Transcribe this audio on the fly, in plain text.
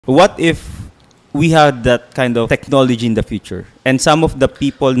What if we had that kind of technology in the future and some of the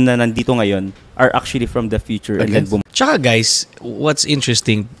people na nandito ngayon are actually from the future and then boom. Tsaka guys, what's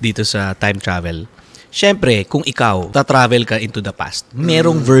interesting dito sa time travel, syempre, kung ikaw ta-travel ka into the past,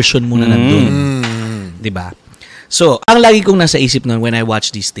 merong version mo na nandun. 'Di ba? So, ang lagi kong nasa isip nun when I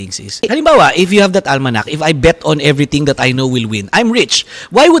watch these things is, halimbawa, if you have that almanac, if I bet on everything that I know will win, I'm rich.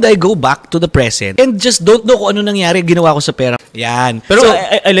 Why would I go back to the present and just don't know kung ano nangyari, ginawa ko sa pera? Yan. Pero So,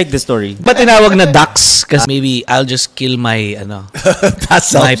 I like the story. ba't tinawag na ducks? Kasi maybe I'll just kill my,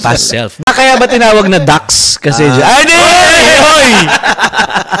 my past self. Kaya ba tinawag na ducks? Kasi,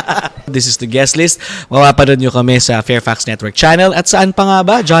 This is the guest list. Mapapanood nyo kami sa Fairfax Network Channel. At saan pa nga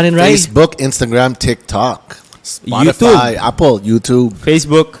ba, John and Rai? Facebook, Instagram, TikTok, Spotify, YouTube. Apple, YouTube,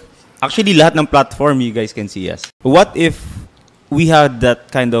 Facebook. Actually, lahat ng platform you guys can see us. What if we had that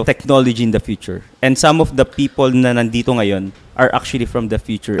kind of technology in the future and some of the people na nandito ngayon are actually from the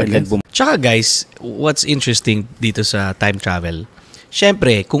future and then boom. Tsaka guys, what's interesting dito sa time travel,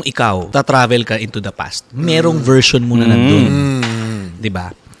 syempre, kung ikaw ta-travel ka into the past, merong version mo na nandun. 'Di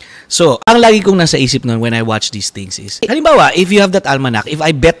ba? So, ang lagi kong nasa isip nun when I watch these things is, halimbawa, if you have that almanac, if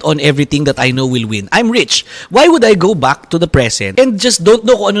I bet on everything that I know will win, I'm rich. Why would I go back to the present and just don't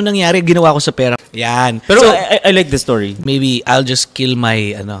know kung ano nangyari, ginawa ko sa pera? Yan. Pero So, I like the story. maybe I'll just kill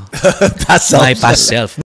my, my past self.